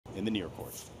in the near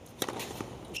court.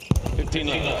 15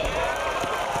 love.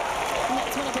 And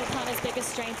that's one of Bopanna's biggest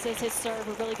strengths is his serve.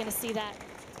 We're really going to see that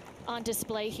on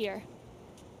display here.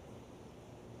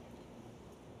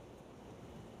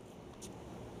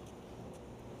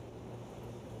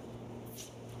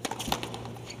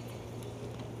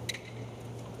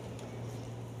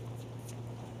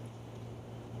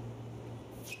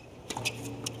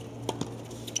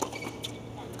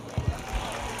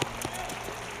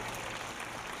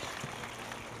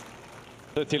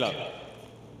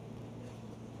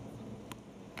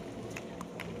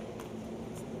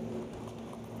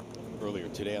 Earlier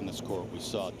today on this court, we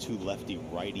saw two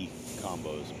lefty-righty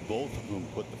combos, both of whom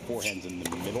put the forehands in the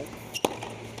middle.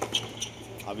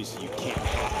 Obviously, you can't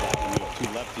have that when you have two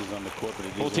lefties on the court, but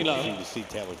it is interesting to see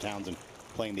Taylor Townsend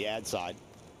playing the ad side.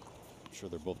 I'm sure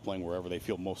they're both playing wherever they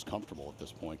feel most comfortable at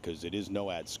this point, because it is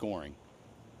no ad scoring.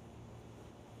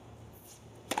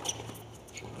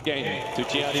 Game.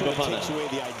 Sutjiadi, Bopanna. Takes away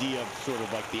the idea of sort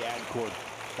of like the ad court,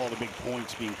 all the big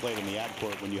points being played in the ad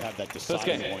court when you have that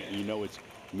deciding point. And you know it's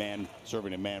man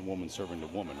serving to man, woman serving to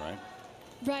woman, right?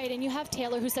 Right, and you have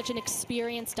Taylor, who's such an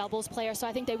experienced doubles player, so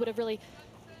I think they would have really,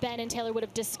 Ben and Taylor would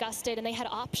have discussed it, and they had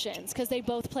options because they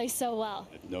both play so well.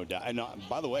 No doubt. And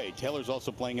by the way, Taylor's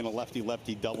also playing in a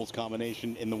lefty-lefty doubles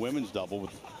combination in the women's double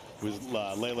with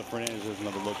Layla Fernandez. There's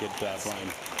another look at Brian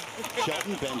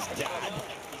Shelton, Ben's dad,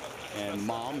 and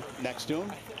mom next to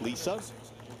him, Lisa,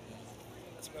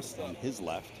 on his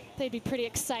left. They'd be pretty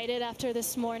excited after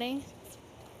this morning.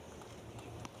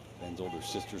 Ben's older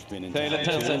sister's been in Taylor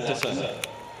Townsend to serve.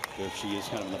 There she is,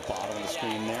 kind of on the bottom of the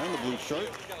screen there in the blue shirt.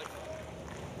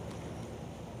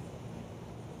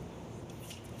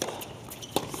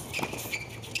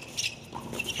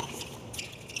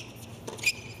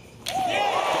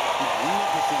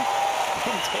 Magnificent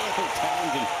from Taylor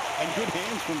Townsend, and good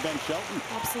hands from Ben Shelton.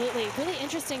 Absolutely. Really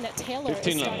interesting that Taylor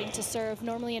is starting to serve.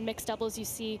 Normally in mixed doubles, you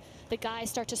see the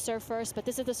guys start to serve first, but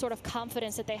this is the sort of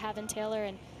confidence that they have in Taylor.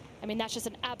 And I mean, that's just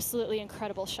an absolutely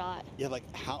incredible shot. Yeah, like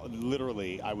how,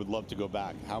 literally, I would love to go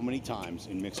back. How many times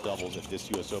in mixed doubles at this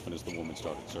US Open has the woman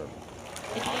started serving?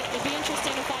 It'd be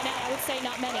interesting to find out. I would say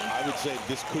not many. I would say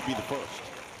this could be the first.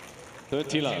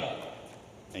 30 love.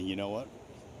 And you know what?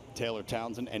 Taylor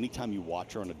Townsend, anytime you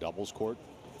watch her on a doubles court,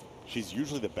 she's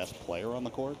usually the best player on the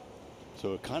court.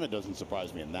 So it kind of doesn't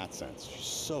surprise me in that sense. She's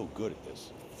so good at this.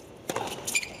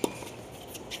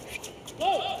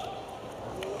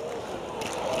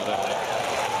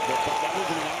 That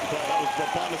wasn't an outcry. That was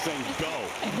Bopanna saying go.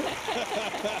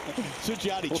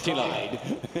 Sutjiadi tried.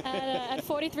 At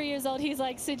 43 years old, he's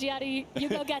like, Sutjiadi, you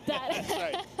go get that. That's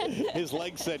right. His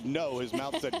leg said no, his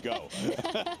mouth said go.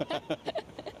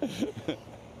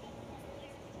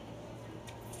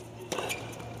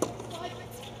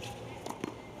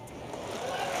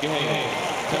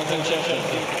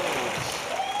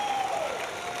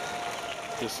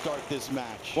 To start this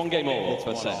match. One game all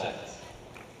for set.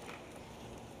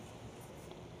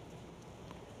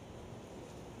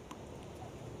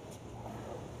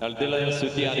 Aldila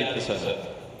Sutjiadi to serve.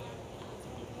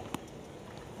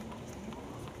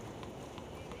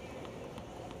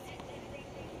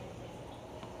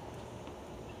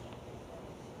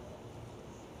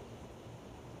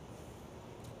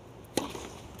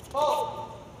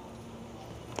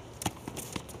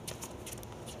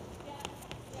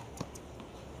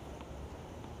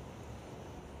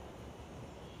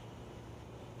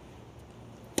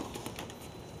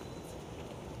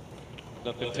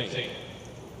 The 15.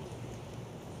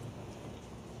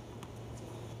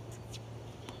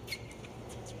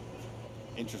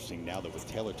 Interesting now that with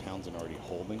Taylor Townsend already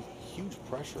holding, huge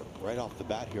pressure right off the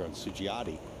bat here on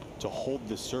Sutjiadi to hold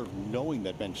this serve, knowing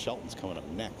that Ben Shelton's coming up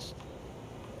next.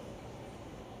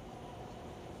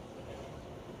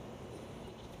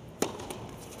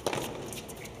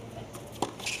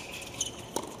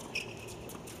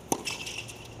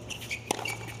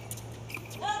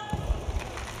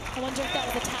 I wonder if that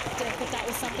was a tactic, if that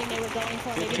was something they were going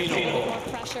for, maybe to put a little more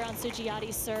pressure on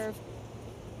Sutjiadi's serve.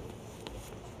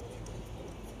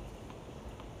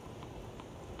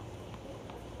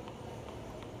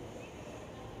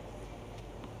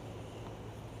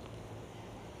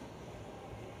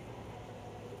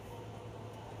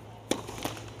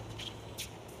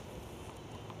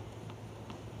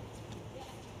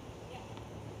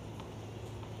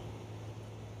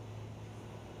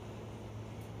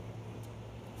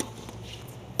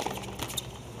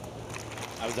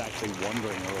 I was actually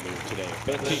wondering earlier today if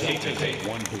Ben Shelton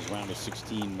won his round of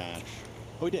 16 match.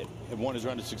 Oh, he did. He won his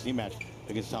round of 16 match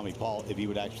against Tommy Paul, if he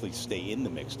would actually stay in the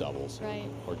mixed doubles. Right.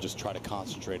 Or just try to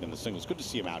concentrate on the singles. Good to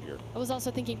see him out here. I was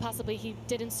also thinking possibly he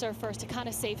didn't serve first to kind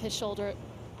of save his shoulder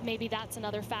maybe that's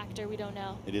another factor. We don't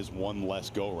know. It is one less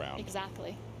go round.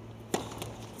 Exactly.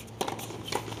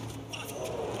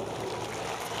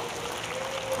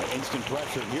 Instant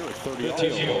pressure here at 30.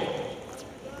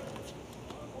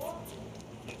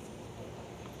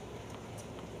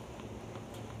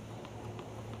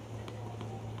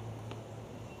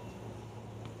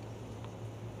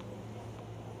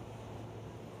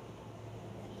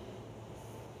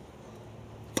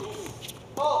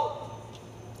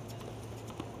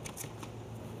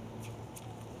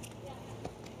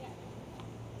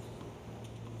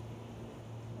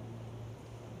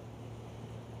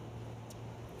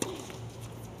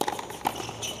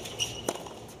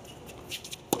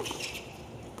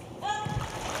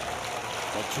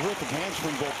 Terrific hands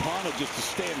from Bopanna just to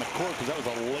stay in the court, because that was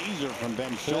a laser from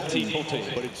Ben Shelton.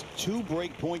 But it's 2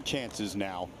 break point chances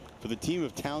now for the team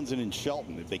of Townsend and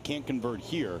Shelton. If they can't convert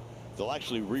here, they'll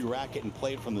actually re-rack it and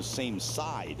play it from the same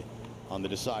side on the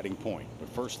deciding point. But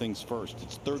first things first,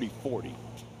 it's 30-40.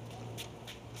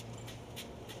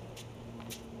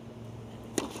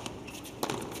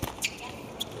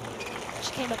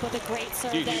 She came up with a great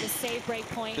serve there to save break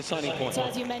point. Deciding point. So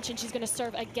as you mentioned, she's going to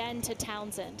serve again to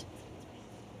Townsend.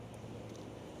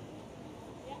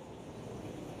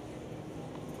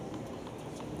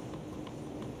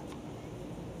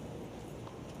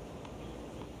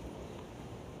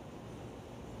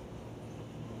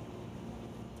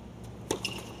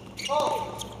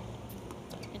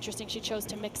 Interesting, she chose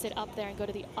to mix it up there and go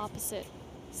to the opposite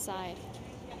side.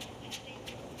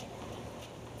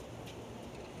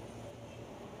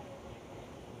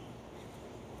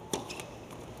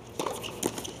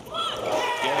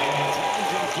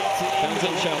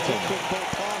 Townsend Shelton.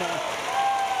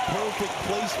 Perfect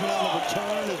placement on the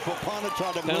return as Bopanna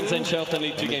tried to move. Townsend Shelton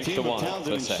lead 2 games to 1.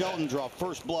 Townsend and Shelton draw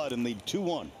first blood and lead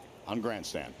 2-1 on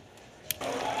grandstand.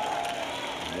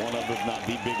 One of, if not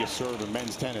the biggest serve in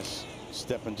men's tennis,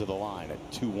 stepping to the line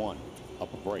at 2-1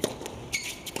 up a break. It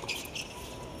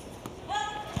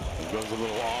goes a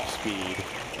little off speed,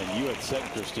 and you had said,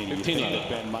 Christina, you think that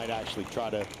Ben might actually try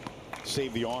to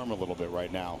save the arm a little bit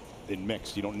right now in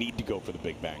mixed. You don't need to go for the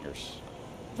big bangers.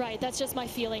 Right, that's just my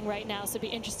feeling right now, so it'd be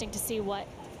interesting to see what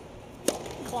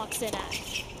clocks in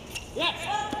at. Yeah,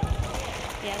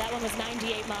 that one was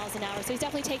 98 miles an hour, so he's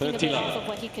definitely taking a bit off of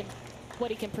what he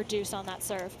can produce on that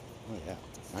serve. Oh yeah,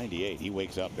 98. He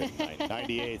wakes up at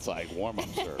 98's like warm-up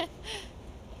serve.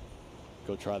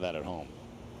 Go try that at home.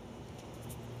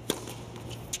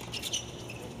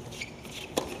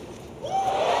 It's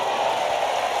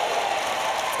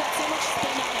got so much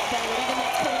spin on it, though, that even though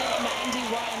it's coming in at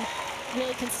 91,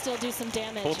 really can still do some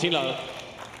damage. 14 love.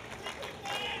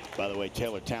 By the way,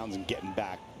 Taylor Townsend getting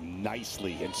back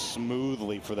nicely and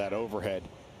smoothly for that overhead.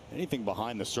 Anything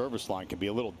behind the service line can be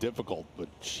a little difficult, but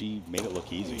she made it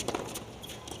look easy. Game.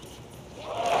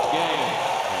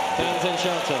 Townsend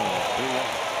Shelton. 3-1.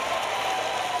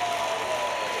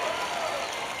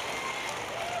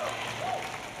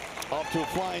 Off to a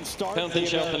flying start. Townsend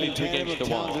Shelton lead 3 games to 1.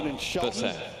 Townsend and Shelton. First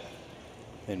set.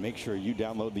 And make sure you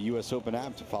download the US Open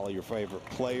app to follow your favorite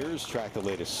players, track the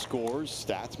latest scores,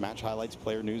 stats, match highlights,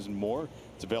 player news, and more.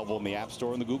 It's available in the App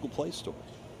Store and the Google Play Store.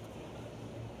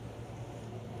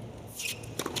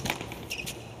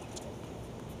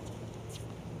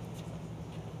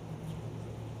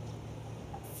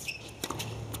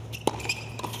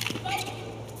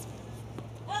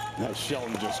 Now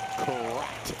Shelton just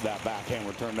cracked that backhand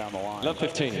return down the line. Love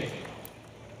 15.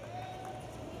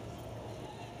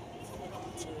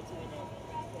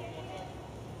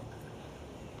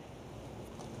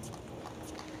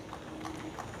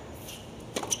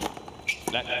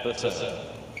 That's it.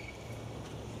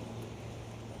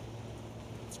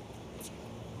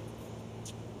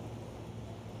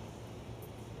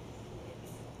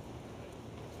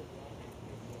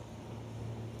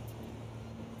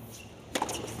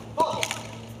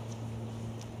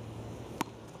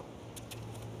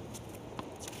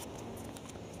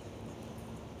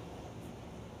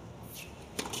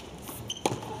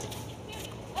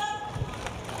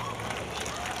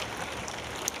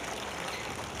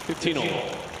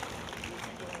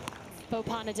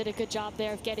 Bopanna did a good job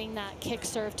there of getting that kick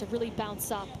serve to really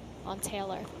bounce up on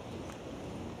Taylor.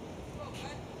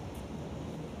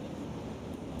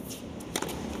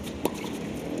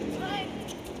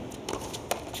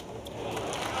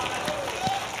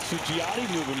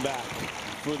 Sutjiadi moving back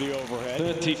for the overhead.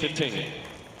 30-15.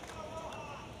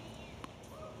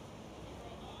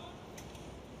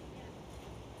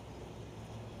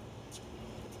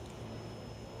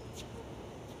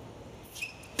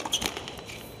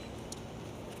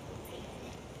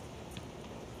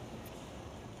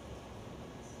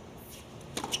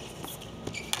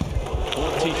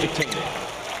 15.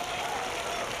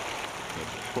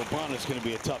 Bopanna's going to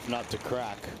be a tough nut to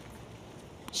crack.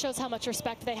 Shows how much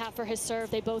respect they have for his serve.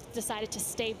 They both decided to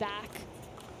stay back.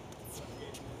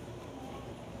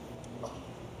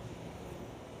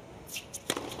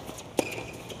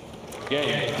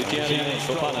 Game. Sutjiadi,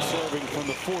 Bopanna. Serving from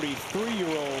the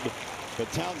 43-year-old.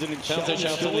 But Townsend and Shelton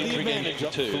Shelton still lead the 3 games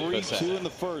advantage. to Up 2. 3-2 in the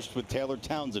first with Taylor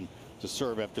Townsend to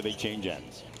serve after they change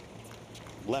ends.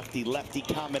 Lefty-lefty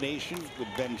combination with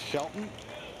Ben Shelton.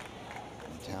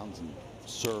 And Townsend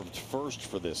served first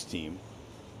for this team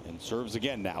and serves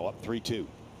again now, up 3-2.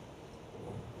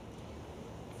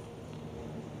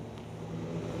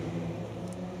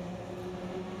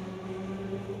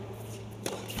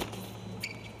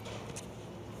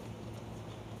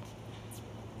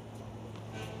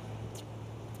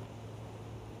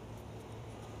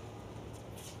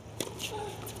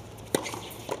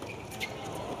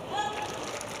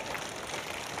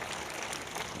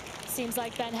 Seems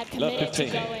like Ben had committed to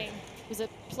going. It was a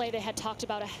play they had talked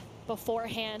about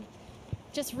beforehand.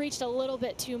 Just reached a little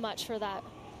bit too much for that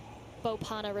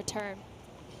Bopanna return.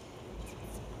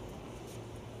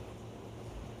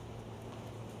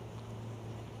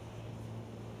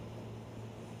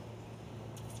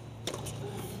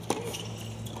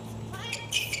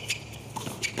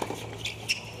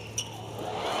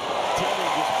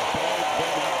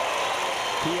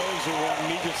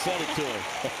 He just said it to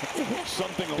her.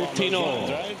 Something along those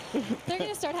lines, right? They're going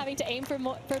to start having to aim for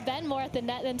Ben more at the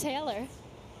net than Taylor.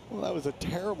 Well, that was a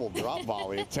terrible drop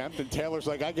volley attempt, and Taylor's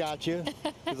like, I got you,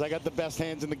 because I got the best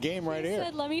hands in the game right here.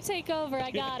 Said, let me take over.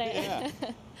 I got it.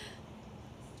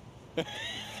 Yeah.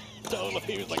 Totally.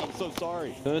 He was like, I'm so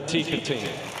sorry. 30-15.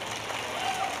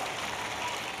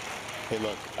 Hey,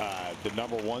 look, the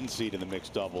 #1 seed in the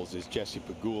mixed doubles is Jesse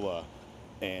Pegula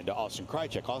and Austin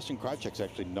Krajicek. Austin Krajicek's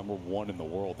actually #1 in the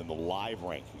world in the live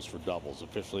rankings for doubles.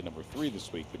 Officially #3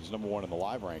 this week, but he's #1 in the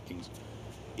live rankings.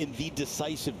 In the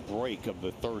decisive break of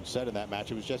the third set in that match,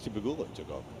 it was Jesse Pegula who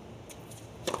took over.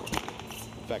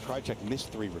 In fact, Krajicek missed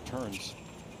 3 returns.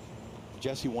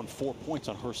 Jesse won 4 points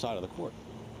on her side of the court.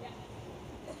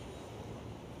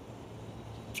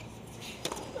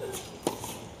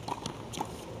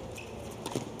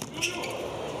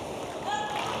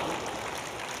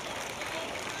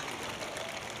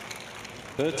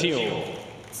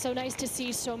 So nice to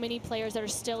see so many players that are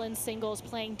still in singles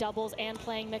playing doubles and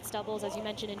playing mixed doubles, as you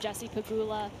mentioned, in Jesse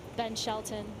Pegula, Ben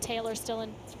Shelton, Taylor still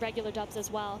in regular dubs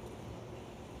as well.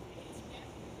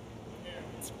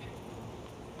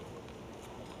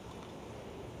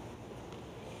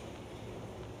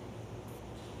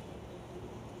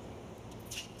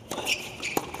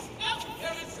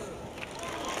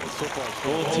 So far,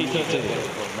 40-30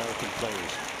 for American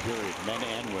players, period, men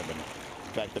and women.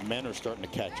 In fact, the men are starting to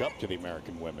catch up to the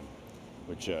American women,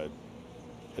 which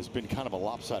has been kind of a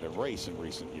lopsided race in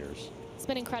recent years. It's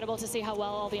been incredible to see how well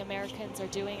all the Americans are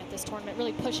doing at this tournament,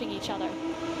 really pushing each other.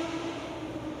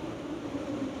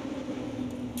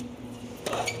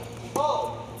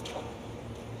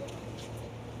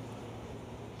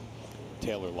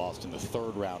 Taylor lost in the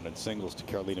 3rd round in singles to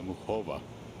Karolina Muchova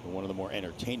in one of the more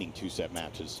entertaining 2-set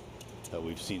matches that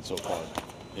we've seen so far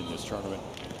in this tournament.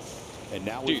 And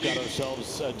now we've got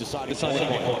ourselves deciding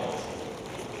point.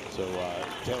 So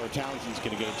Taylor Townsend's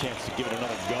going to get a chance to give it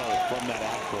another go from that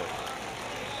outcourt.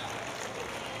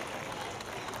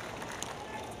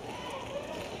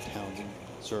 Townsend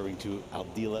serving to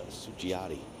Aldila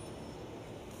Sutjiadi.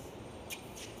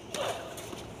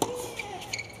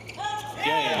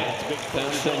 That's a big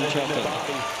Townsend and Shelton.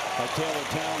 By Taylor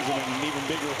Townsend and an even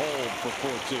bigger hold for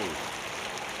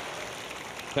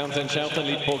 4-2. Townsend and Shelton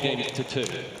lead 4 games to 2.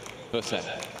 First set.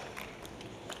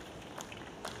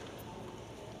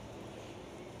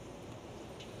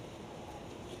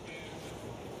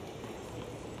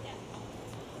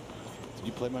 Did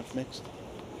you play much mixed?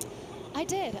 I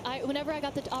did. Whenever I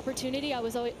got the opportunity, I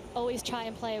was always try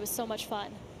and play. It was so much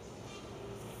fun.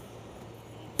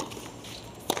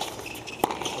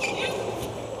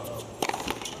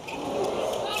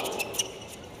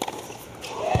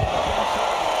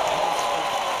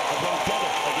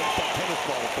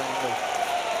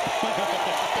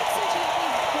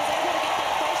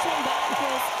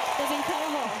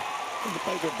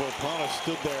 Bopanna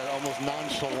stood there almost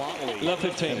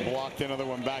nonchalantly and blocked another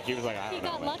one back. He was like, I don't know.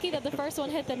 He got lucky that the first one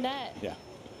hit the net. Yeah.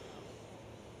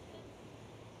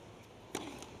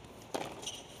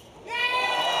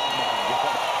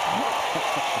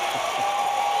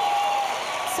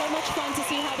 So much fun to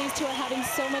see how these two are having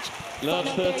so much fun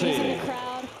out there using the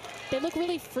crowd. They look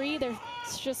really free. They're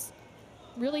just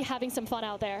really having some fun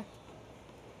out there.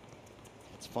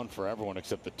 It's fun for everyone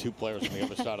except the two players on the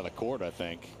other side of the court, I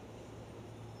think.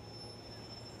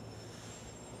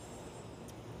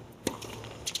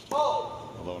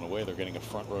 Although in a way they're getting a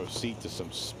front row seat to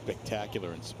some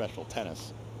spectacular and special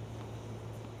tennis.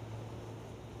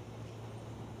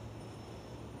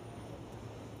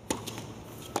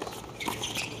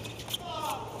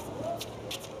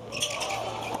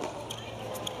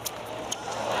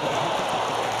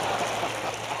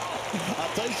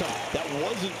 That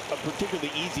wasn't a particularly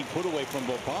easy put away from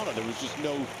Bopanna. There was just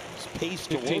no pace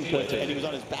to work with, and he was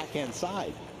on his backhand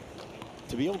side.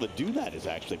 To be able to do that is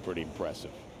actually pretty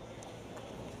impressive.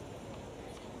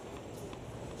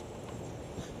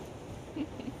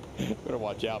 Better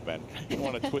watch out, Ben. You don't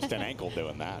want to twist an ankle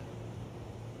doing that.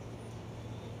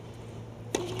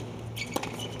 Hey,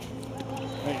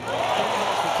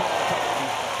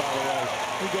 by the way,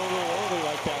 we go a little early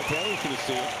like that. Taylor's going to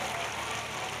see it.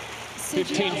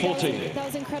 15-14. That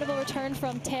was incredible return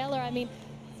from Taylor. I mean,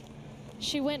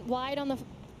 she went wide on the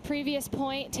previous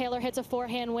point. Taylor hits a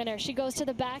forehand winner. She goes to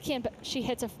the backhand, but she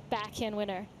hits a backhand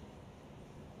winner.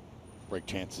 Break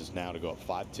chances now to go up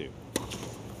 5-2.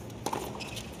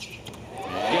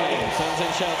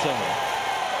 Townsend, Shelton.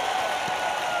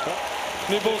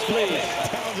 New balls, please.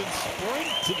 Townsend sprint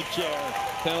to the chair.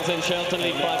 Townsend, Shelton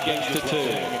lead 5 games to 2.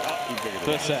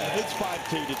 First set. It's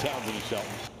 5-2 to Townsend and Shelton.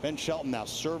 Ben Shelton now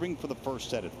serving for the first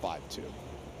set at 5-2.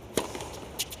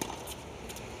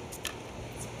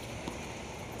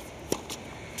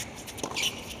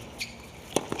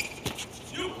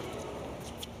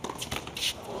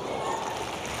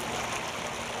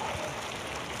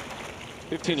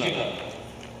 $15.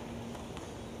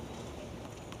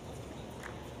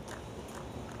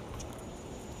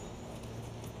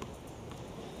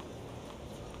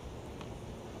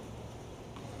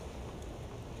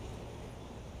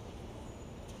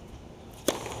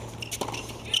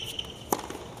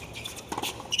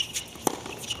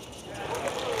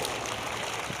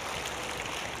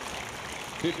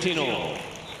 15 all.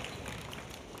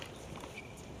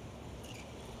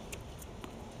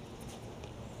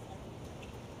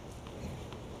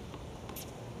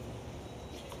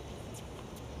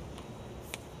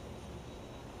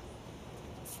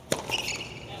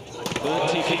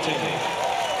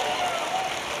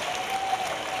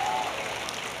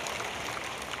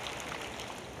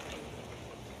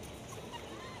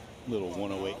 Little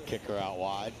 108 kicker out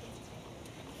wide,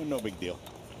 but no big deal.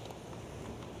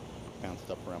 Bounced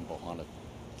up around Bopanna's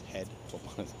head.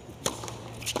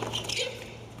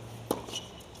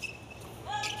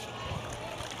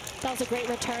 That was a great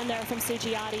return there from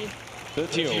Sutjiadi.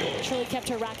 30. Truly kept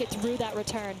her racket through that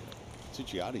return.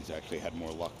 Sutjiadi's actually had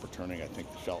more luck returning, I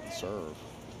think, the Shelton serve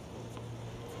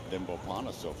than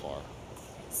Bopanna so far.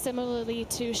 Similarly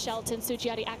to Shelton,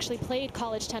 Sutjiadi actually played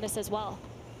college tennis as well.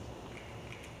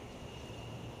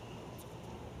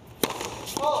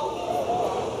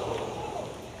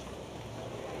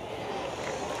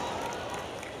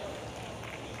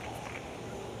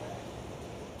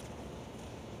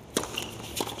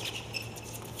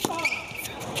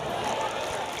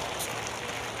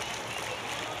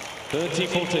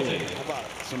 How about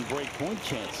some break point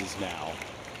chances now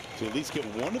to at least get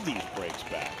one of these breaks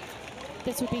back?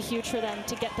 This would be huge for them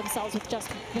to get themselves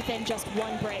within just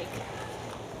one break.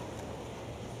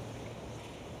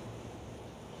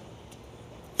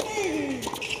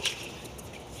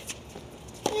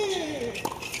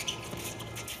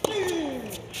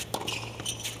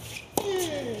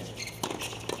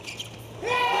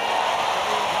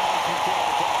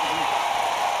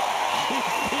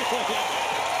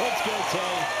 Let's go,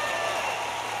 Tay.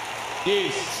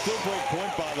 Yes. Still break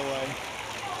point, by the way.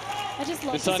 I just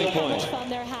love to see how much fun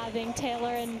they're having,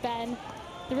 Taylor and Ben.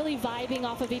 They're really vibing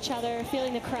off of each other,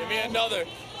 feeling the crowd. Give me another.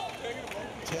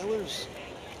 Taylor's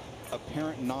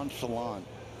apparent nonchalance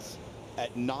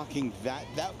at knocking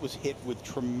that was hit with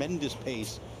tremendous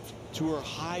pace to her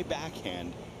high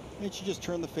backhand. And she just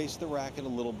turned the face of the racket a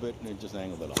little bit and it just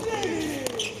angled it up.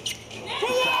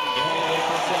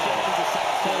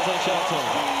 Townsend, Shelton.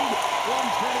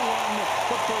 121,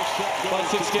 the first set. By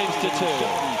 6 games to 2.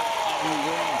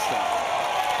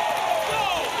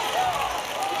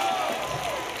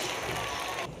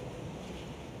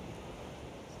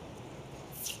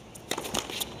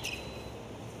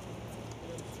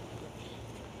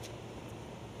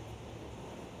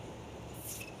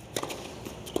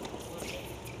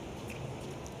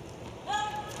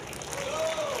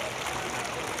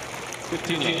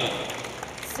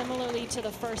 Similarly to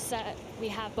the first set, we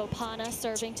have Bopanna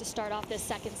serving to start off this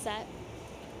second set.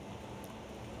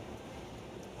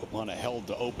 Bopanna held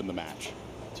to open the match.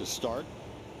 To start,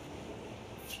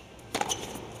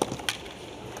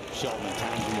 Shelton and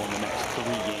Townsend won the next 3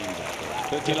 games after that.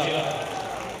 30 love.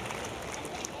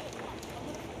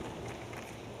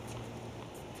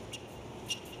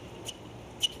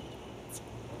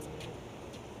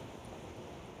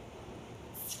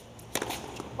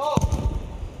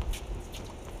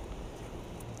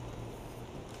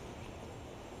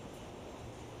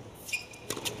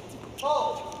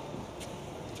 Oh.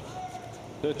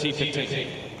 30-15.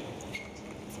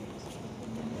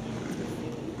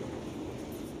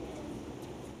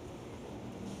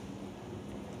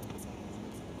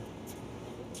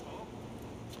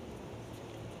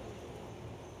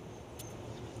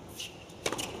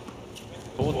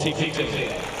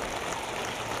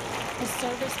 The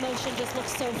service motion just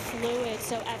looks so fluid,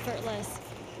 so effortless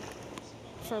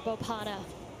for Bopanna.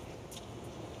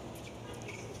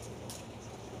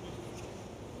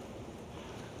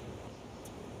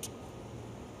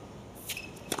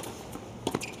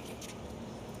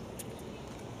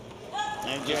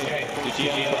 And just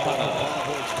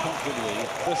holds comfortably.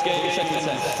 First game,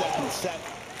 second set.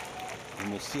 And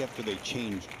we'll see after they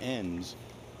change ends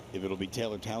if it'll be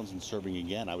Taylor Townsend serving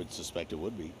again. I would suspect it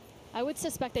would be. I would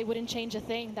suspect they wouldn't change a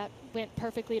thing. That went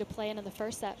perfectly to plan in the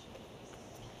first set.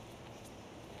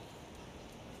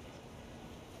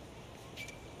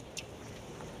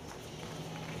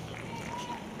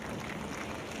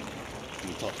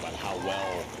 We talked about how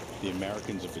well the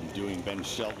Americans have been doing. Ben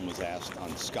Shelton was asked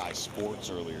on Sky Sports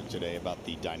earlier today about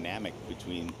the dynamic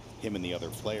between him and the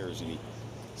other players, and he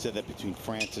said that between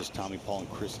Francis, Tommy Paul, and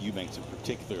Chris Eubanks in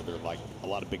particular, they're like a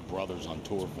lot of big brothers on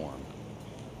tour for him.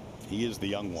 He is the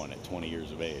young one at 20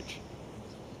 years of age.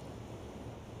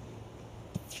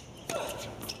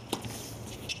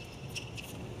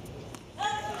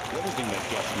 The other thing that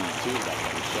gets me too about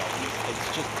Ben Shelton is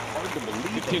it's just hard to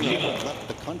believe that he left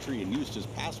the country and used his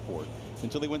passport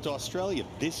until they went to Australia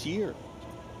this year.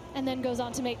 And then goes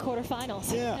on to make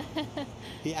quarterfinals. Yeah,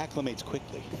 he acclimates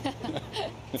quickly.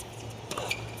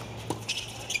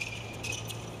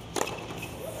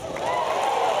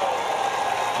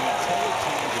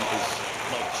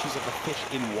 She's like a fish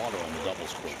in water on the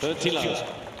doubles court. She's just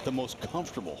the most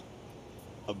comfortable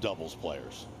of doubles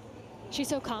players. She's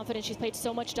so confident. She's played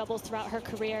so much doubles throughout her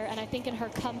career, and I think in her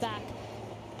comeback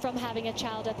from having a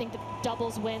child, I think the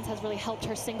doubles wins has really helped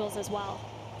her singles as well.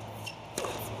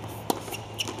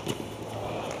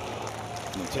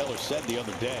 And Taylor said the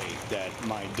other day that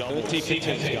my doubles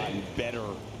has gotten better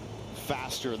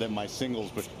faster than my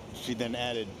singles, but she then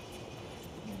added,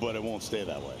 but it won't stay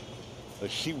that way. But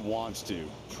she wants to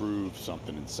prove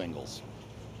something in singles.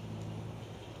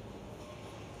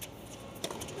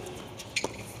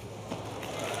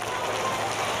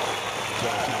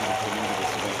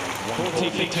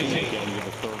 Getting to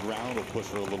the third round will push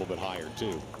her a little bit higher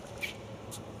too.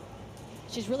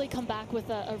 She's really come back with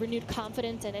a renewed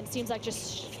confidence, and it seems like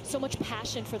just so much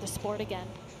passion for the sport again.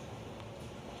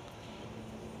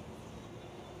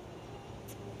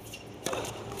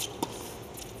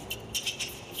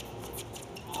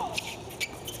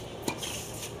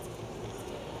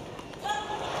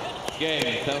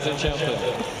 Game, Townsend, Shelton.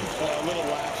 A little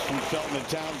lapse from Shelton and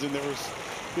Townsend. There was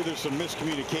either some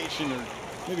miscommunication or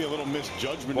maybe a little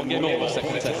misjudgment.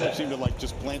 Taylor seemed to like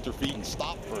just plant her feet and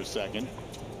stop for a second.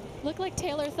 Looked like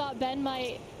Taylor thought Ben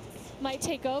might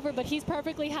take over, but he's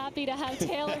perfectly happy to have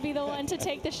Taylor be the one to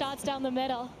take the shots down the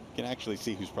middle. You can actually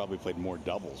see who's probably played more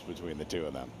doubles between the two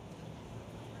of them.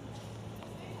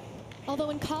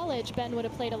 Although in college, Ben would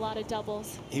have played a lot of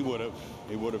doubles. He would have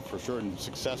for sure, and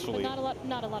successfully. But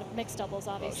not a lot of mixed doubles,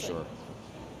 obviously. Sure.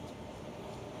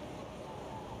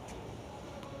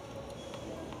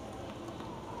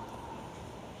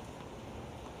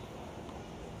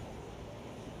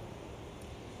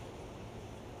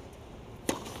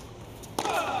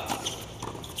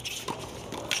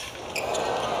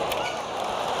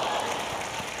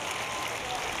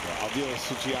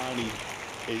 Sutjiadi,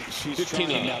 she's trying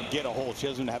to now get a hold. She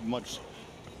doesn't have much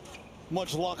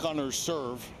luck on her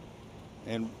serve,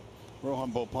 and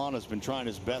Rohan Bopanna has been trying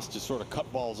his best to sort of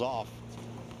cut balls off.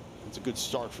 It's a good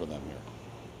start for them here.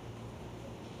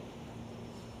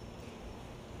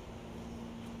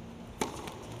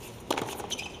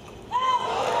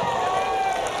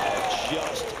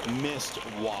 Just missed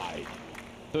wide.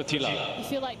 You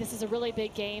feel like this is a really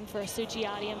big game for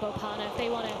Sutjiadi and Bopanna. If they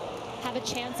want to have a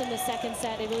chance in the second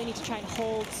set, they really need to try and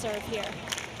hold serve here.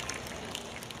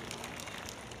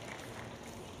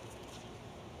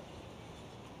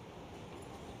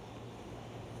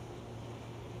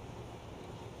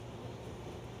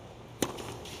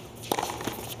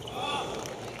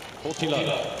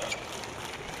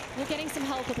 We're getting some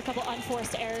help with a couple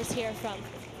unforced errors here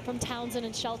from Townsend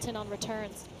and Shelton on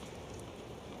returns.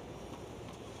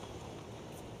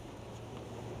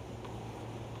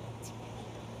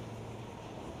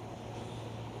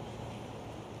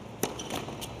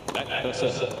 Back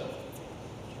person.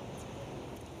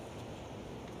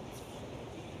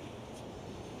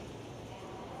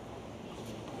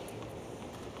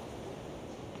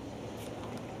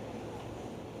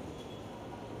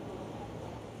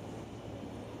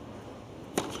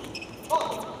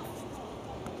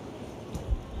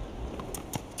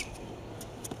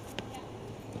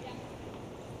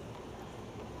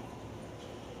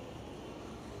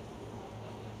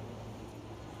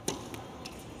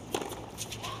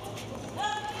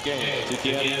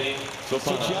 Sutjiadi. So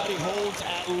Sutjiadi holds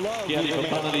at love.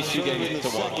 Bopanna these 2 games to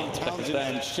 1. Townsend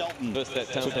and Shelton First that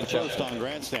took the Townsend first on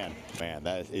grandstand. Man,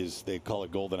 that is, they call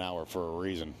it golden hour for a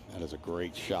reason. That is a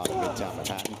great shot in Midtown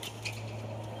Manhattan.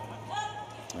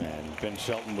 And Ben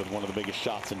Shelton with one of the biggest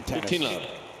shots in tennis.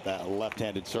 That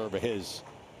left-handed serve of his,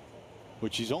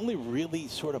 which he's only really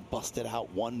sort of busted out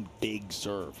one big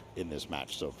serve in this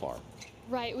match so far.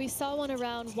 Right, we saw one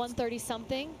around 130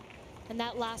 something, and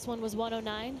that last one was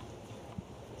 109.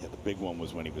 Yeah, the big one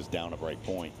was when he was down at break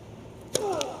point.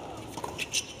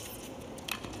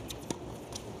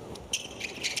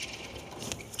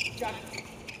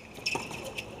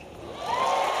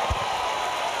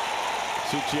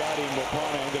 Sutjiadi and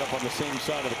Bopanna ended up on the same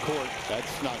side of the court.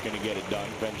 That's not going to get it done.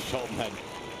 Ben Shelton had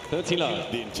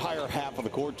the entire half of the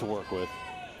court to work with.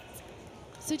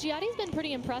 Sutjiadi's been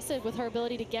pretty impressive with her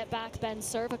ability to get back Ben's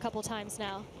serve a couple times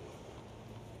now.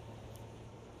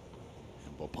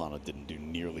 And Bopanna didn't do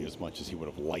nearly as much as he would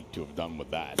have liked to have done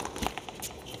with that.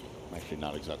 I'm actually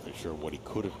not exactly sure what he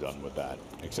could have done with that,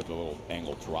 except a little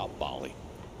angle drop volley.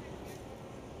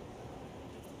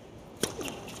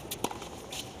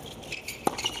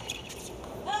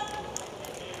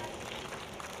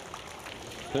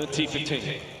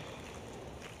 T15.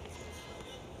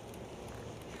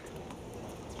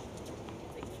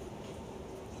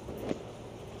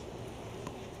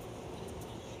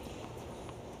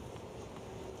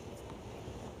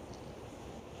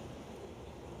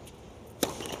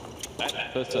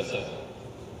 First serve.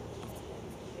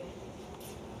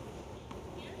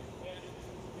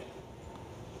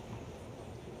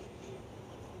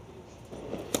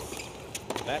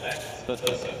 First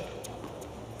serve.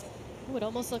 It would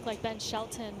almost look like Ben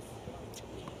Shelton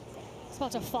was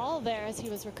about to fall there as he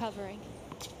was recovering.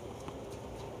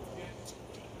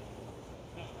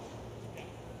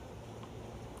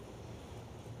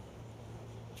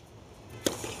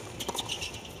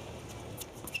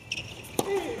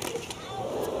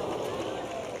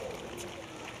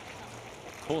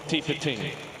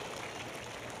 T15.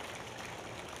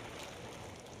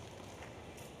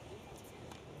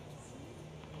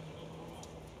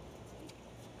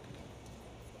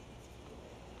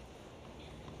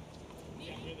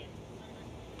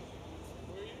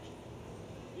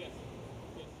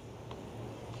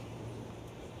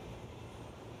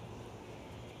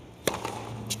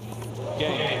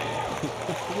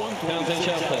 Townsend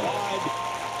Shelton.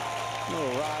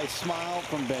 No wry smile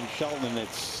from Ben Shelton.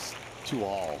 It's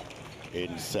 2-all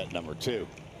in set number 2.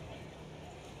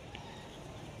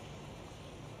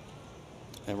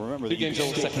 And remember that you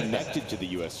can stay connected to the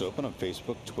U.S. Open on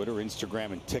Facebook, Twitter,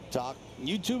 Instagram, and TikTok.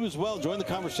 YouTube as well. Join the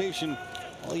conversation.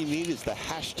 All you need is the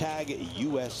hashtag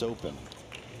US Open.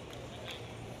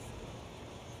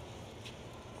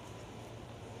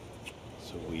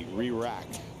 So we re-rack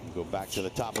and go back to the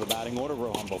top of the batting order.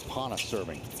 Rohan Bopanna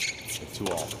serving at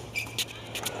 2-all.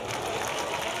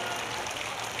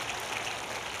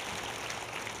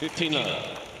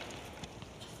 $15.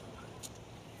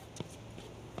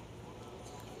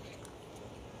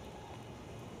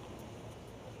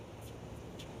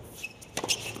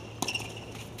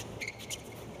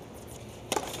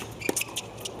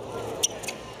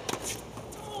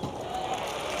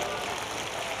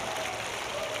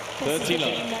 This is a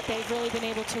game that they've really been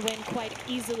able to win quite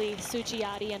easily,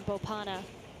 Sutjiadi and Bopanna.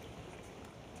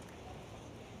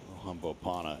 Rohan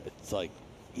Bopanna, it's like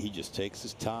he just takes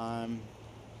his time.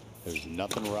 There's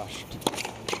nothing rushed.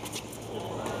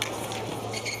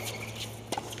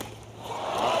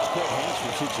 Great hands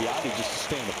for Sutjiadi just to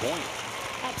stay on the point.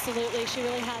 Absolutely, she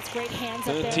really has great hands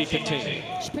up there.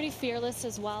 She's pretty fearless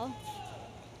as well.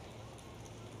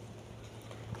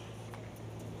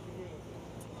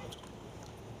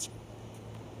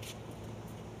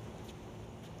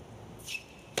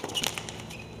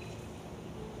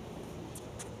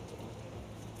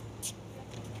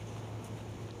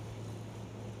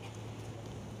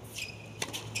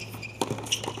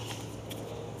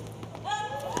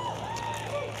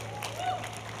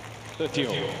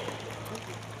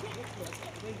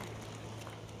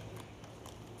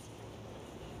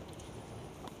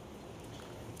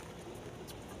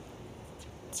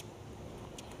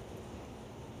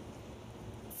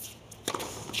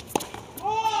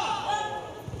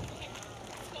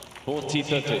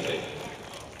 40-30.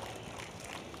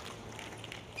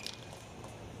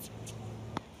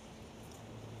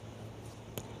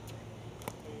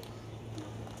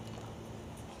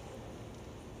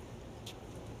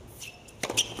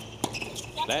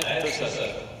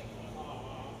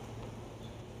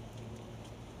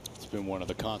 It's been one of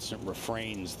the constant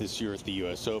refrains this year at the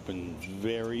US Open.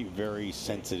 Very, very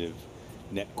sensitive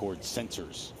net cord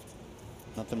sensors.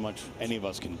 Nothing much any of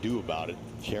us can do about it.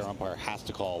 Chair umpire has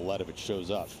to call a let if it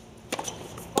shows up.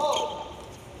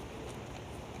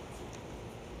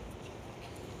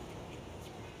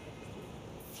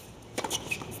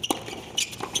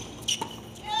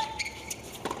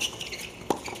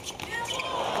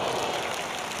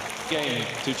 Game,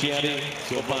 Sutjiadi,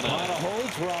 Bopanna.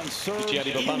 Holds, we're on serve.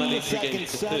 Sutjiadi, Bopanna leads the game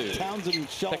to 2. Townsend and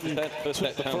Shelton First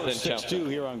set, took the Townsend, first 6-2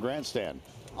 here on grandstand.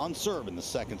 On serve in the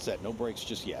second set. No breaks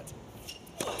just yet.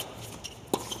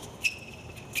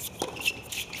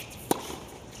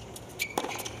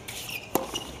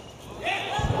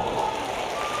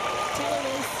 Taylor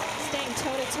is staying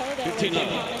toe-to-toe there with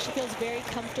Bopanna. She feels very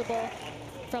comfortable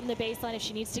from the baseline if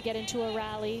she needs to get into a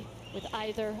rally with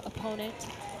either opponent.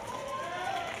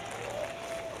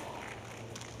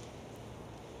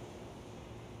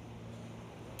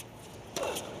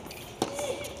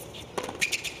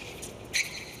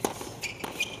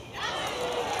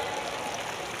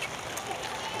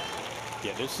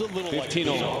 Yeah, this is a little like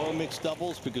bizarre mixed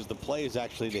doubles because the play is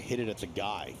actually to hit it at the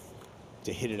guy,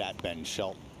 to hit it at Ben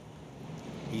Shelton.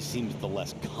 He seems the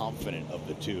less confident of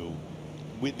the two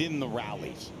within the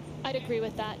rallies. I'd agree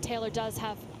with that. Taylor does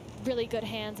have really good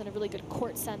hands and a really good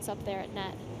court sense up there at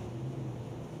net.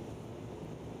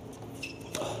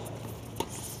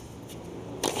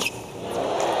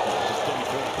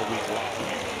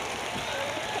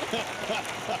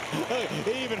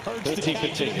 It even hurts to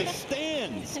catch it in the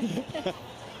stands.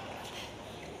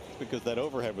 Because that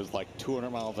overhead was like 200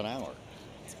 miles an hour.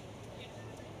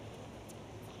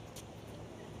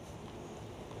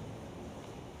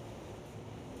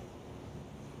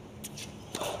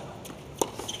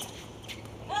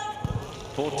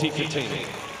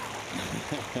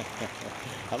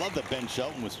 I love that Ben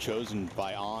Shelton was chosen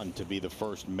by On to be the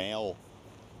first male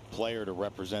player to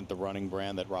represent the running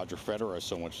brand that Roger Federer has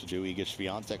so much to do. Iga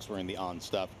Swiatek's wearing the On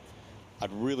stuff.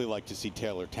 I'd really like to see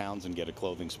Taylor Townsend get a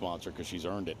clothing sponsor because she's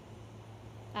earned it.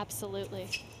 Absolutely.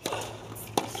 Game,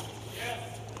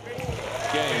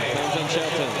 Townsend,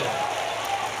 Shelton.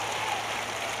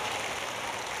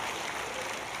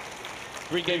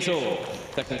 3 games all,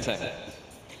 second set.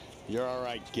 You're all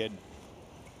right, kid.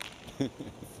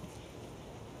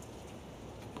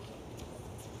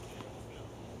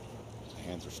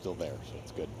 Hands are still there, so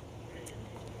it's good.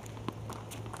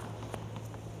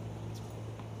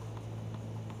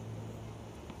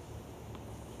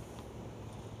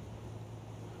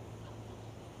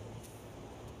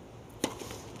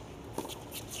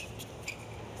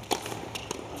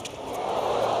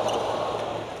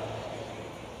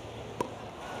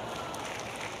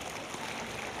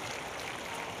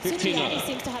 Sutjiadi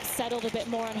seems to have settled a bit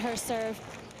more on her serve.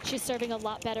 She's serving a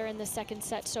lot better in the second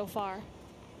set so far.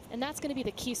 And that's going to be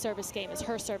the key service game, is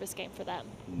her service game for them.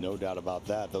 No doubt about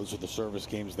that. Those are the service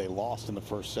games they lost in the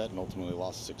first set and ultimately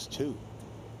lost 6-2.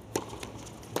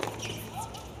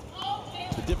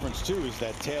 The difference, too, is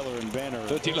that Taylor and Ben are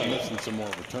missing some more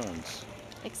returns.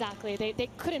 Exactly. They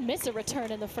couldn't miss a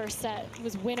return in the first set. It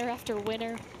was winner after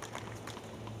winner.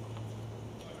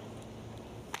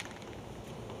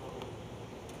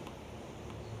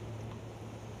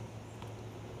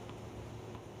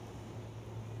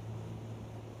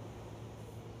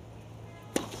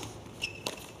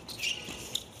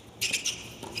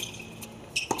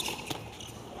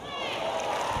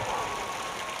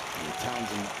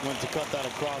 Townsend went to cut that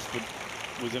across, but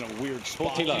was in a weird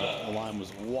spot. The line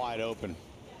was wide open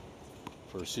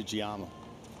for Sutjiadi,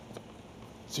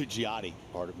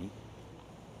 pardon me.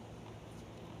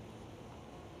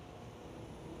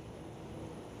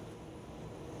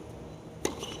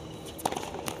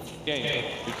 Game,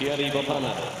 Sutjiadi,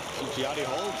 Bopanna. Sutjiadi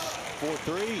holds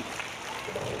 4-3.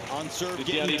 On serve,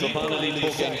 Sutjiadi, Bopanna lead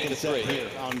 4 games to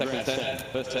 3. On second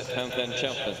set, first set, Townsend,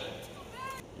 Shelton.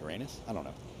 Uranus? I don't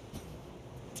know.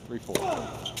 3-4.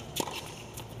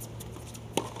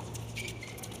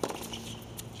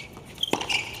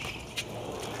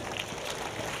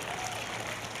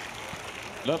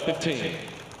 Love 15.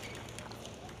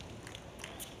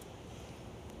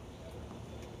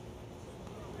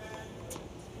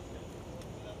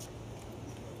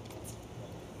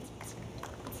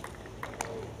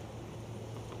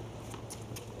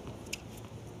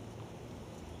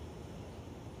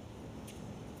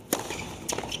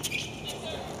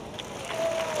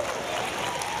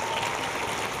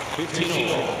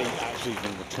 15-all. Actually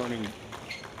been returning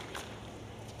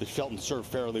the Shelton serve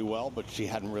fairly well, but she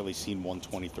hadn't really seen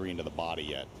 123 into the body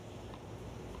yet.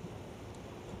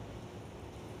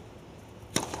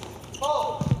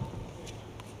 Oh.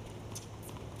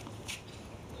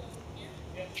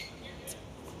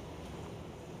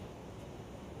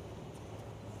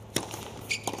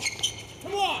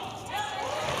 Come on.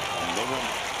 And they went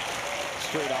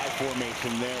straight eye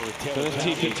formation there with Taylor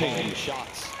Townsend calling the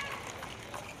shots.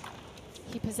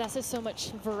 He possesses so much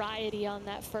variety on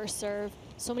that first serve.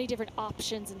 So many different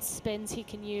options and spins he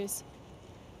can use.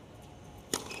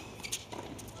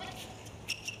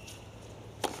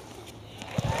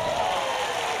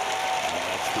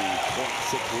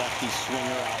 Classic lefty swinger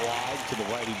out wide to the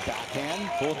righty backhand.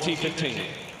 40-15.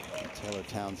 Taylor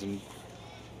Townsend,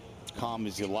 calm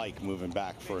as you like, moving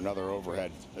back for another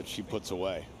overhead that she puts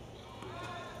away.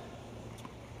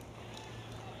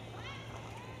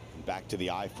 And back to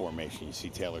the I formation. You see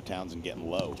Taylor Townsend getting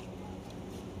low.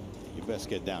 You best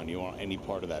get down. You want any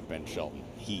part of that, Ben Shelton.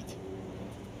 Heat.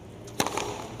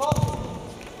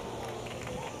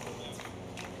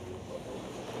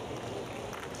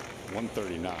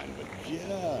 139, but just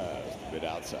a bit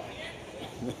outside.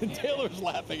 Taylor's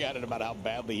laughing at it about how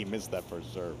badly he missed that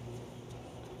first serve.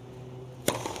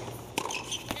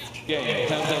 Yeah,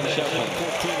 Townsend, Shelton.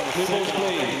 2 balls,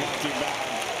 please. Not too bad.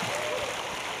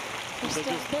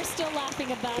 They're still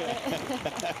laughing about it.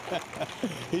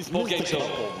 He's More missed a games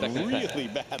couple really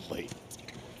badly.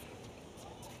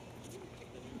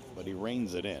 But he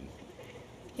reins it in.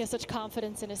 He has such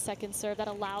confidence in his second serve that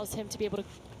allows him to be able to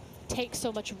take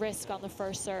so much risk on the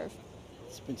first serve.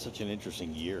 It's been such an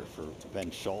interesting year for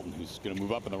Ben Shelton, who's going to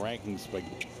move up in the rankings by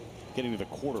getting to the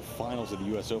quarterfinals of the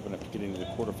U.S. Open after getting to the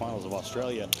quarterfinals of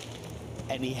Australia.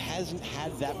 And he hasn't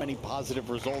had that many positive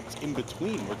results in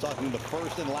between. We're talking the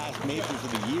first and last majors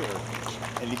of the year.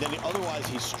 And then otherwise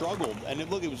he struggled. And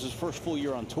look, it was his first full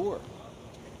year on tour.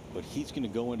 But he's going to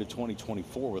go into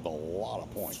 2024 with a lot of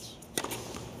points.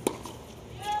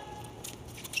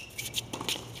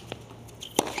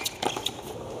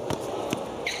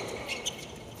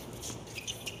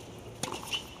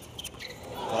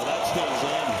 Well, that stays in.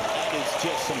 That is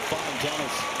just some fine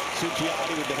tennis.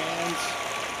 Sutjiadi with the hands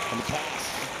and the pass.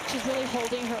 She's really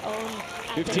holding her own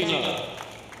at 15 the love. net.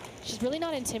 She's really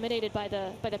not intimidated by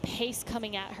the pace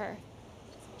coming at her.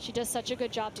 She does such a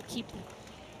good job to keep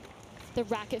the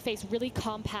racket face really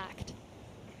compact.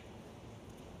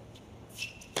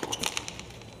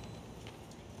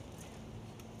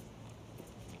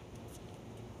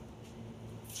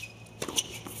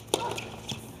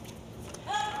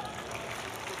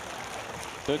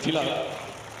 Sutjiadi.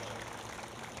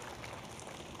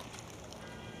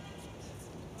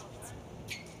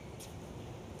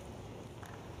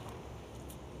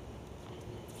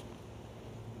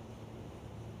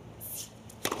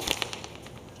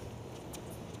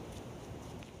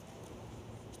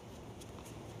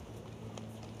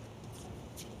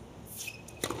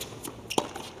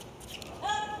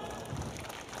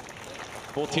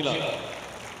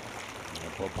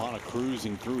 Bopanna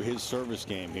cruising through his service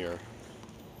game here.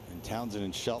 And Townsend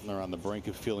and Shelton are on the brink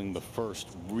of feeling the first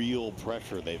real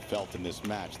pressure they've felt in this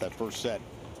match. That first set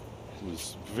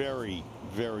was very,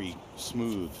 very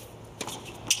smooth.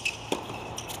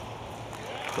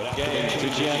 But after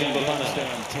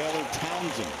Taylor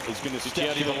Townsend is going to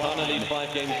step to the line. Lead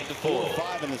 5 games to 4.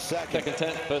 4-5 in the second. Second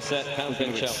set, first set,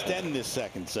 Townsend, Shelton. Extend this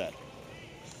second set.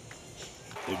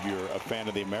 If you're a fan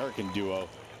of the American duo,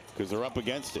 because they're up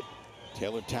against it.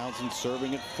 Taylor Townsend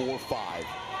serving at 4-5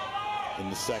 in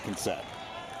the second set.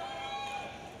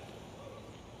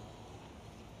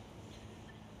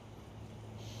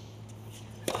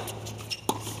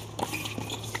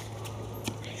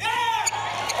 Yeah!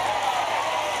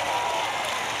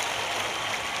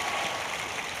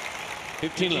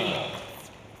 15 love.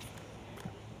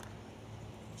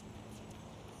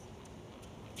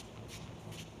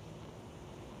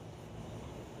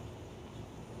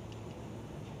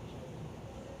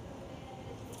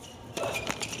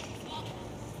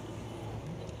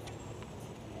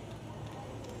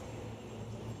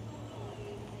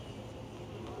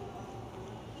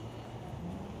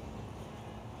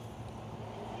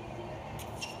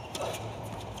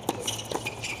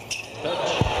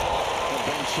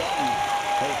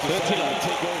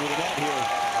 Take over the net here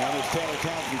on this Taylor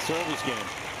Townsend service game.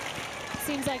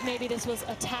 Seems like maybe this was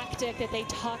a tactic that they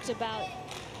talked about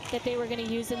that they were going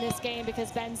to use in this game,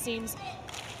 because Ben seems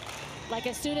like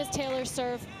as soon as Taylor's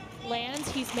serve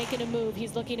lands, he's making a move.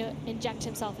 He's looking to inject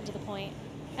himself into the point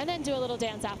and then do a little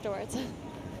dance afterwards.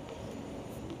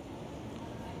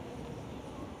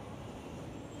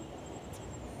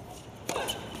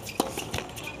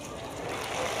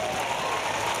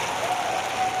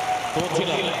 14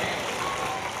 love.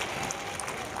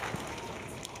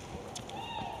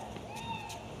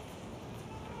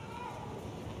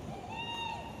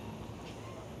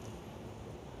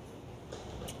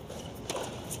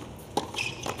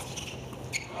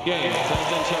 Game,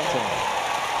 Townsend, Shelton.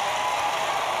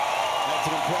 That's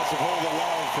an impressive hold of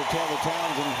love for Taylor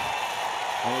Townsend.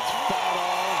 And it's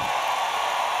 5-all.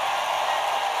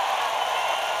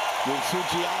 With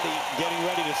Sutjiadi getting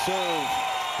ready to serve.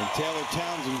 And Taylor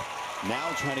Townsend now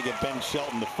trying to get Ben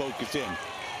Shelton to focus in.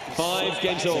 5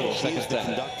 games all, second He's the set.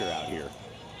 conductor out here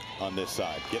on this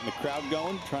side. Getting the crowd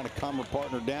going, trying to calm her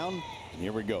partner down. And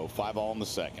here we go, 5-all in the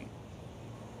second.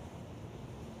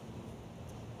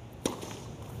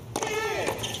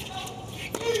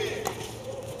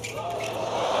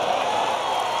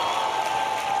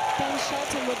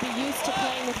 Shelton would be used to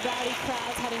playing with rowdy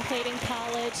crowds, having played in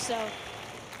college, so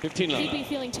 15 love. he'd be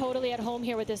feeling totally at home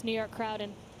here with this New York crowd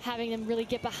and having them really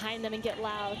get behind them and get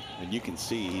loud. And you can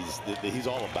see he's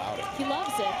all about it. He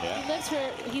loves it. Yeah.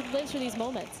 He lives for these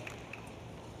moments.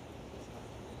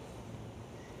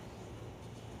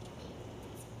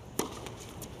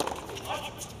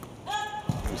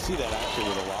 We see that actually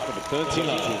with a lot of the 13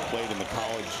 players who played in the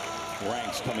college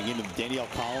ranks coming into. Danielle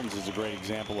Collins is a great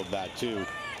example of that too.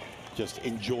 Just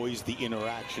enjoys the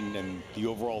interaction and the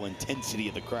overall intensity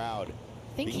of the crowd.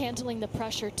 I think handling the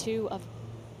pressure too of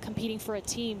competing for a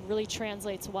team really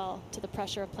translates well to the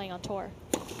pressure of playing on tour.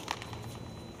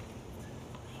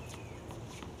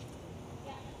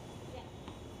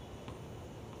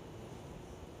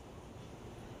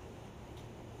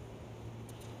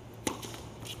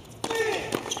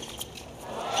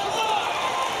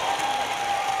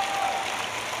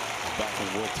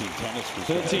 World Team Tennis was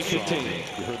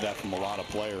 13-15. You heard that from a lot of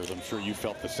players. I'm sure you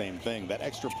felt the same thing. That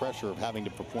extra pressure of having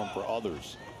to perform for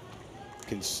others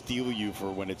can steal you for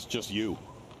when it's just you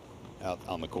out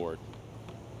on the court.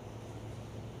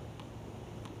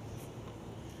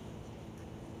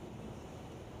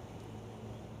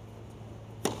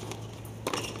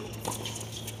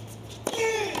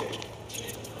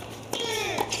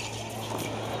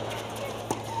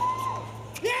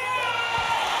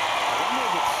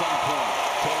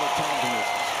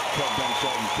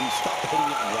 Can you stop hitting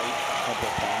it right at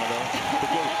Bopanna though?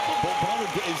 Because Bopanna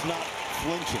is not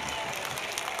flinching.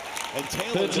 And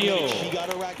Taylor, the minute she got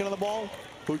her racket on the ball,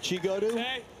 who'd she go to?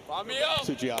 Hey, follow me up.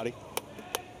 Sutjiadi.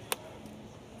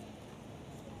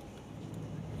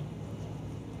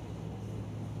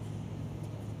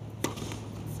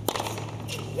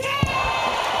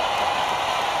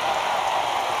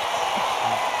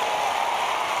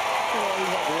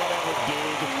 Whatever, dude.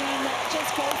 I mean, that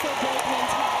just go for broke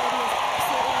mentality is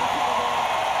absolutely incredible.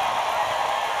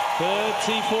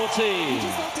 30-14. You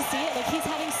just love to see it. Like, he's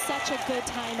having such a good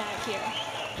time out here.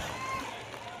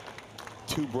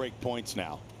 2 break points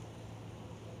now.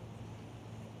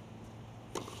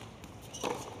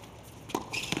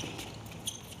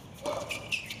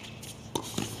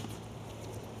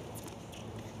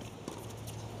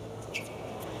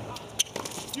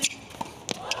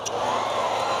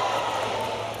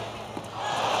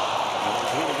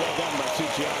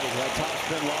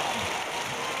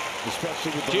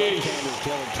 Especially with the left-hander,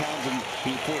 Taylor Townsend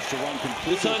being forced to run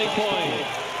completely. The turning point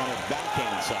on her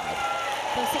backhand side.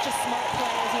 That was such a smart play,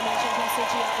 as you mentioned, from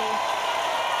Sutjiadi.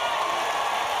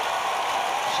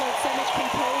 Showed so much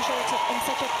composure in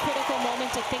such a critical moment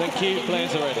to think about it.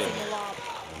 Players are ready.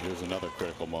 Here's another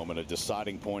critical moment, a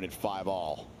deciding point at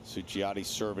 5-all. Sutjiadi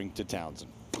serving to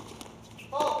Townsend.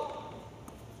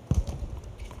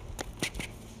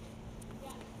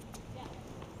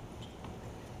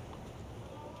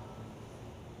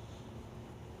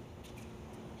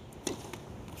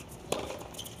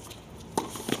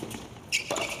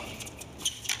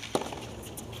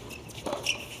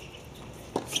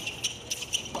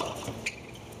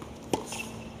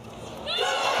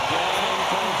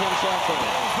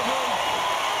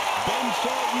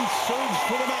 Serves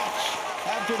for the match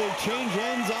after they change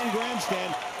ends on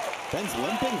grandstand. Ben's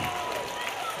limping.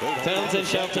 Townsend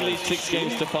Shelton leads 6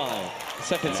 games to 5.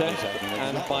 Second set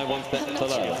and by 1 set to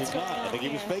love. He's not. I think he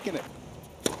was faking it.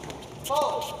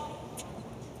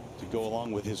 To go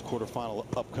along with his quarterfinal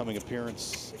upcoming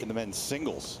appearance in the men's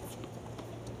singles.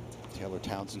 Taylor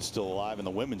Townsend still alive in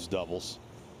the women's doubles.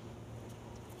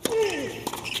 Come on!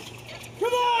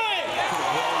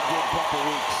 Very good couple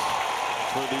weeks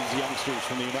for these youngsters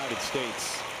from the United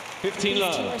States. 15 These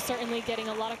love. two are certainly getting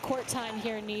a lot of court time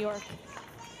here in New York.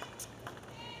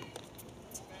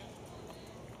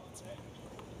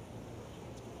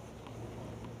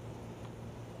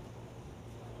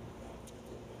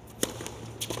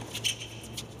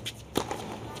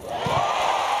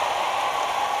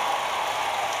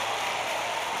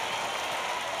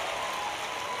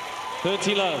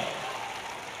 30 love.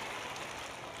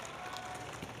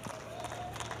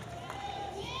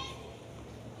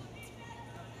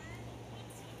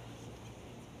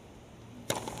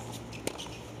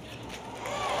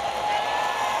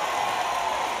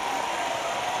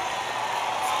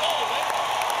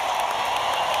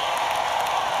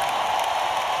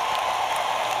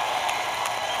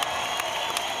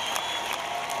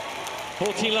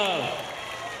 Love.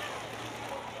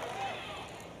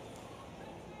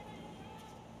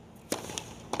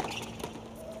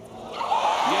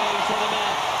 Game to the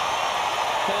net.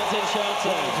 Townsend,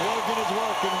 Shelton. It's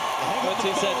working.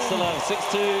 30 sets to love.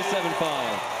 6-2,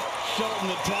 7-5. Shelton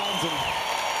and Townsend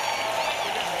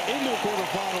into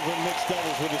quarterfinals in mixed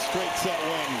doubles with a straight set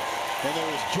win. And there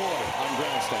was joy on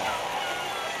grandstand.